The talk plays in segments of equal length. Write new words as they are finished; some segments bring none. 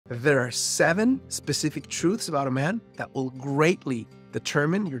There are 7 specific truths about a man that will greatly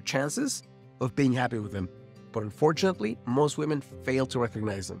determine your chances of being happy with him. But unfortunately, most women fail to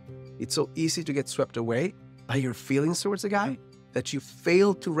recognize them. It's so easy to get swept away by your feelings towards a guy that you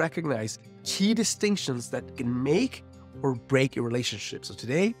fail to recognize key distinctions that can make or break your relationship. So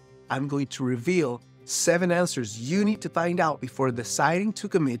today, I'm going to reveal 7 answers you need to find out before deciding to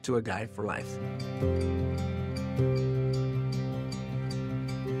commit to a guy for life.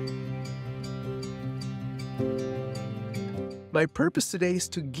 My purpose today is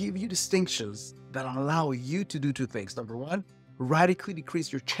to give you distinctions that allow you to do 2 things. Number 1, radically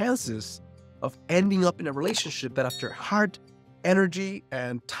decrease your chances of ending up in a relationship that after hard energy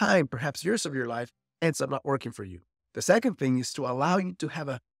and time, perhaps years of your life, ends up not working for you. The second thing is to allow you to have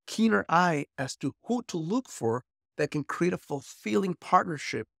a keener eye as to who to look for that can create a fulfilling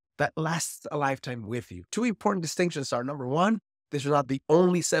partnership that lasts a lifetime with you. 2 important distinctions are, number 1, these are not the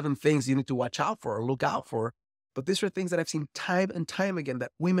only 7 things you need to watch out for or look out for, but these are things that I've seen time and time again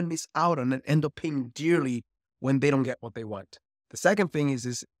that women miss out on and end up paying dearly when they don't get what they want. The second thing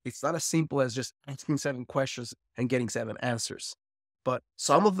is it's not as simple as just asking 7 questions and getting 7 answers. But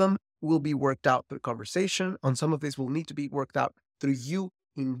some of them will be worked out through conversation, and some of these will need to be worked out through you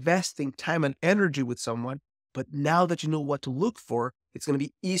investing time and energy with someone. But now that you know what to look for, it's going to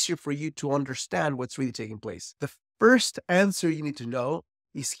be easier for you to understand what's really taking place. The first answer you need to know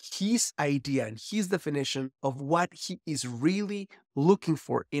is his idea and his definition of what he is really looking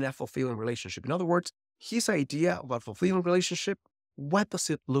for in a fulfilling relationship. In other words, his idea of a fulfilling relationship, what does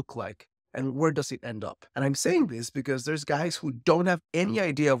it look like and where does it end up? And I'm saying this because there's guys who don't have any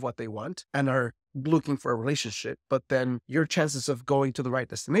idea of what they want and are looking for a relationship, but then your chances of going to the right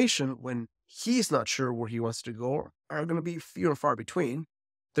destination when he's not sure where he wants to go are going to be few and far between.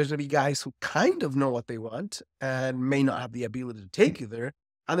 There's going to be guys who kind of know what they want and may not have the ability to take you there.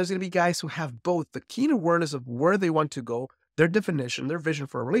 And there's going to be guys who have both the keen awareness of where they want to go, their definition, their vision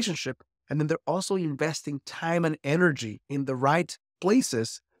for a relationship, and then they're also investing time and energy in the right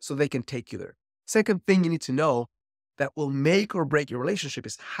places so they can take you there. Second thing you need to know that will make or break your relationship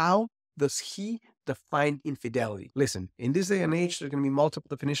is how does he define infidelity? Listen, in this day and age, there's going to be multiple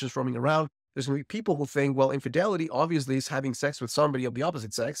definitions roaming around. There's going to be people who think, well, infidelity obviously is having sex with somebody of the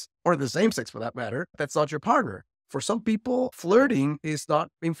opposite sex, or the same sex for that matter. That's not your partner. For some people, flirting is not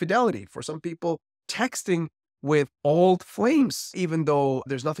infidelity. For some people, texting with old flames, even though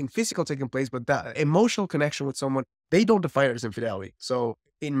there's nothing physical taking place, but that emotional connection with someone, they don't define it as infidelity. So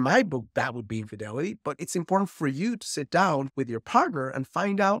in my book, that would be infidelity, but it's important for you to sit down with your partner and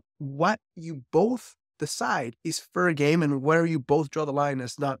find out what you both decide is fair game and where you both draw the line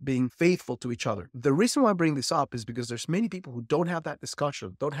as not being faithful to each other. The reason why I bring this up is because there's many people who don't have that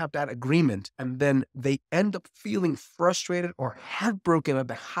discussion, don't have that agreement, and then they end up feeling frustrated or heartbroken at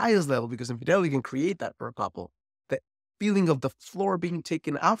the highest level because infidelity can create that for a couple. The feeling of the floor being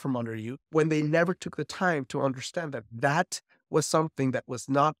taken out from under you when they never took the time to understand that that was something that was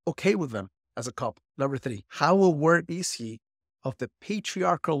not okay with them as a couple. Number 3, how aware is he of the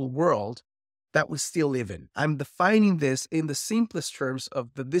patriarchal world that we still live in? I'm defining this in the simplest terms of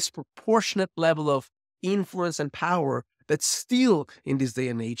the disproportionate level of influence and power that still in this day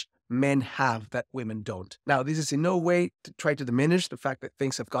and age men have that women don't. Now, this is in no way to try to diminish the fact that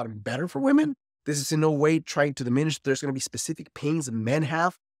things have gotten better for women. This is in no way trying to diminish there's going to be specific pains that men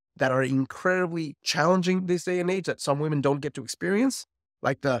have that are incredibly challenging this day and age that some women don't get to experience,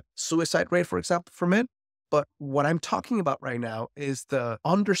 like the suicide rate, for example, for men. But what I'm talking about right now is the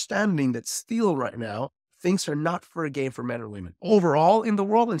understanding that still right now, things are not fair game for men and women overall in the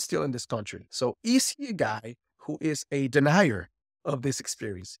world and still in this country. So is he a guy who is a denier of this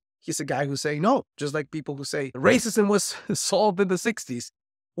experience? He's a guy who's saying no, just like people who say racism was solved in the 60s,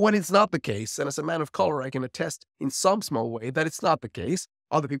 when it's not the case. And as a man of color, I can attest in some small way that it's not the case.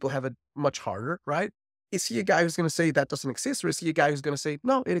 Other people have it much harder, right? Is he a guy who's going to say that doesn't exist? Or is he a guy who's going to say,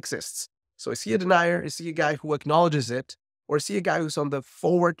 no, it exists? So is he a denier? Is he a guy who acknowledges it? Or is he a guy who's on the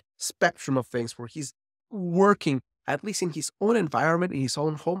forward spectrum of things where he's working, at least in his own environment, in his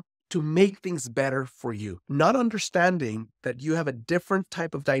own home, to make things better for you? Not understanding that you have a different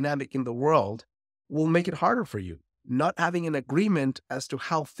type of dynamic in the world will make it harder for you. Not having an agreement as to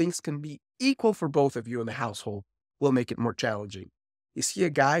how things can be equal for both of you in the household will make it more challenging. Is he a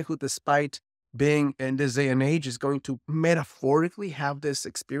guy who, despite being in this day and age, is going to metaphorically have this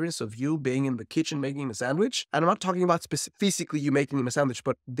experience of you being in the kitchen making a sandwich? And I'm not talking about physically you making him a sandwich,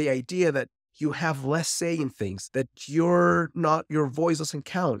 but the idea that you have less say in things, that your voice doesn't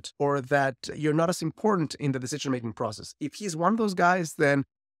count, or that you're not as important in the decision-making process. If he's one of those guys, then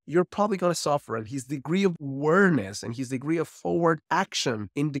you're probably going to suffer. And his degree of awareness and his degree of forward action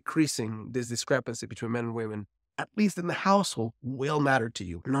in decreasing this discrepancy between men and women, at least in the household, will matter to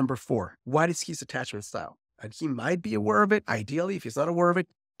you. Number 4, what is his attachment style? And he might be aware of it. Ideally, if he's not aware of it,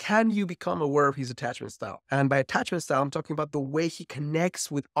 can you become aware of his attachment style? And by attachment style, I'm talking about the way he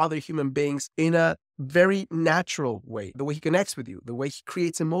connects with other human beings in a very natural way, the way he connects with you, the way he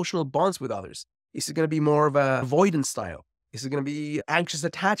creates emotional bonds with others. Is it going to be more of a avoidance style? Is it going to be anxious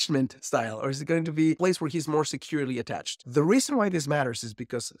attachment style? Or is it going to be a place where he's more securely attached? The reason why this matters is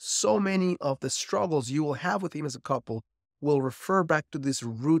because so many of the struggles you will have with him as a couple will refer back to this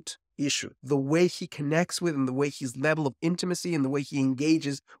root issue, the way he connects with and the way his level of intimacy and the way he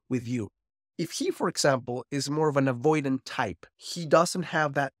engages with you. If he, for example, is more of an avoidant type, he doesn't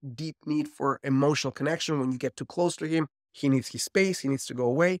have that deep need for emotional connection. When you get too close to him, he needs his space, he needs to go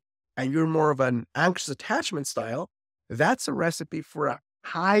away, and you're more of an anxious attachment style, that's a recipe for a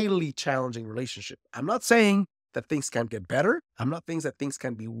highly challenging relationship. I'm not saying that things can't get better. I'm not saying that things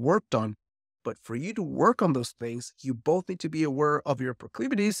can be worked on. But for you to work on those things, you both need to be aware of your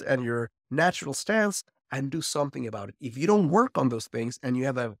proclivities and your natural stance and do something about it. If you don't work on those things and you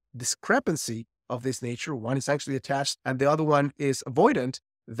have a discrepancy of this nature, one is actually attached and the other one is avoidant,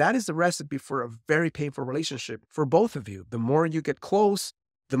 that is the recipe for a very painful relationship for both of you. The more you get close,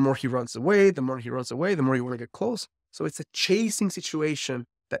 the more he runs away, the more he runs away, the more you want to get close. So it's a chasing situation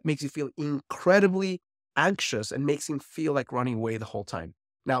that makes you feel incredibly anxious and makes him feel like running away the whole time.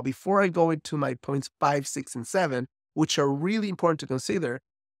 Now, before I go into my points 5, 6, and 7, which are really important to consider,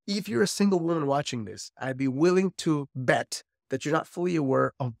 if you're a single woman watching this, I'd be willing to bet that you're not fully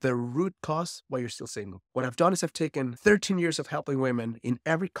aware of the root cause why you're still single. What I've done is I've taken 13 years of helping women in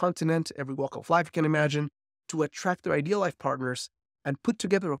every continent, every walk of life you can imagine, to attract their ideal life partners and put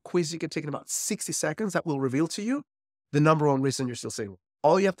together a quiz you can take in about 60 seconds that will reveal to you the number one reason you're still single.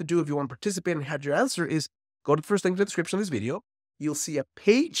 All you have to do if you want to participate and have your answer is go to the first link in the description of this video. You'll see a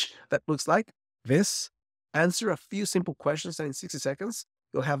page that looks like this. Answer a few simple questions, and in 60 seconds,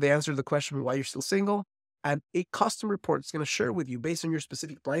 you'll have the answer to the question why you're still single. And a custom report is going to share with you, based on your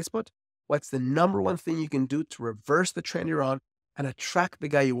specific blind spot, what's the number one thing you can do to reverse the trend you're on and attract the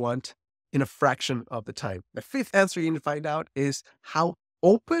guy you want in a fraction of the time. The 5th answer you need to find out is how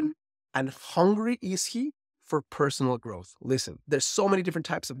open and hungry is he for personal growth. Listen, there's so many different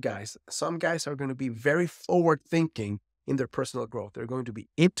types of guys. Some guys are going to be very forward thinking in their personal growth. They're going to be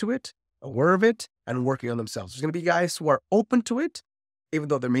into it, aware of it, and working on themselves. There's going to be guys who are open to it, even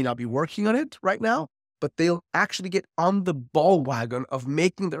though they may not be working on it right now, but they'll actually get on the ball wagon of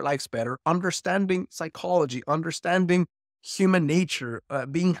making their lives better, understanding psychology, understanding human nature,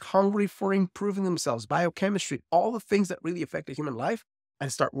 being hungry for improving themselves, biochemistry, all the things that really affect a human life,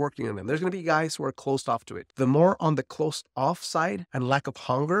 and start working on them. There's going to be guys who are closed off to it. The more on the closed off side and lack of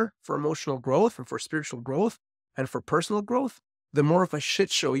hunger for emotional growth and for spiritual growth, and for personal growth, the more of a shit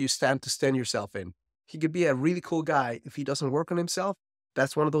show you stand yourself in. He could be a really cool guy. If he doesn't work on himself,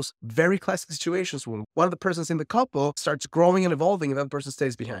 that's one of those very classic situations when one of the persons in the couple starts growing and evolving and the other person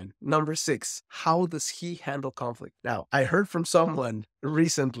stays behind. Number 6, how does he handle conflict? Now, I heard from someone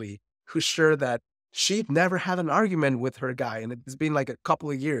recently who shared that she'd never had an argument with her guy, and it's been like a couple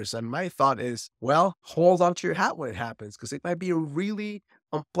of years. And my thought is, well, hold on to your hat when it happens, because it might be a really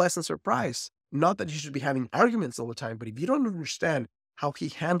unpleasant surprise. Not that you should be having arguments all the time, but if you don't understand how he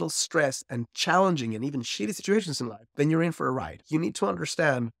handles stress and challenging and even shitty situations in life, then you're in for a ride. You need to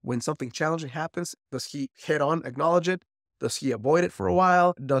understand when something challenging happens, does he head on acknowledge it? Does he avoid it for a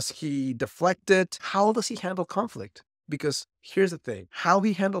while? Does he deflect it? How does he handle conflict? Because here's the thing, how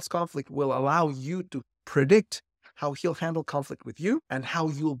he handles conflict will allow you to predict how he'll handle conflict with you and how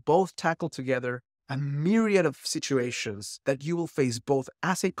you'll both tackle together a myriad of situations that you will face both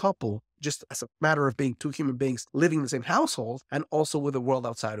as a couple, just as a matter of being two human beings living in the same household, and also with the world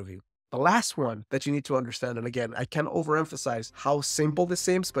outside of you. The last one that you need to understand, and again, I can't overemphasize how simple this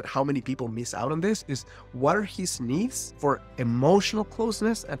seems, but how many people miss out on this, is what are his needs for emotional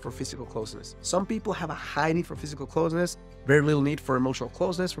closeness and for physical closeness. Some people have a high need for physical closeness, very little need for emotional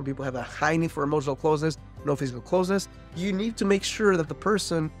closeness. Some people have a high need for emotional closeness, no physical closeness. You need to make sure that the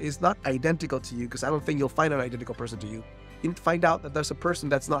person is not identical to you, because I don't think you'll find an identical person to you. You need to find out that there's a person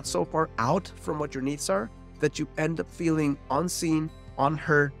that's not so far out from what your needs are that you end up feeling unseen,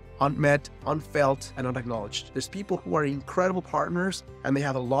 unheard, unmet, unfelt, and unacknowledged. There's people who are incredible partners and they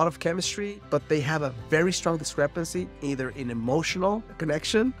have a lot of chemistry, but they have a very strong discrepancy either in emotional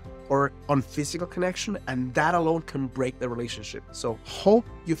connection or on physical connection, and that alone can break the relationship. So hope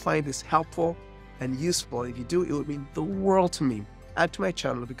you find this helpful and useful. If you do, it would mean the world to me and to my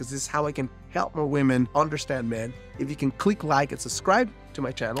channel, because this is how I can help more women understand men. If you can click like and subscribe, to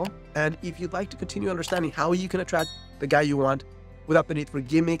my channel. And if you'd like to continue understanding how you can attract the guy you want without the need for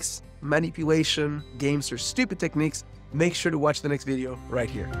gimmicks, manipulation, games, or stupid techniques, make sure to watch the next video right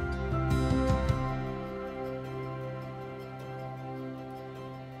here.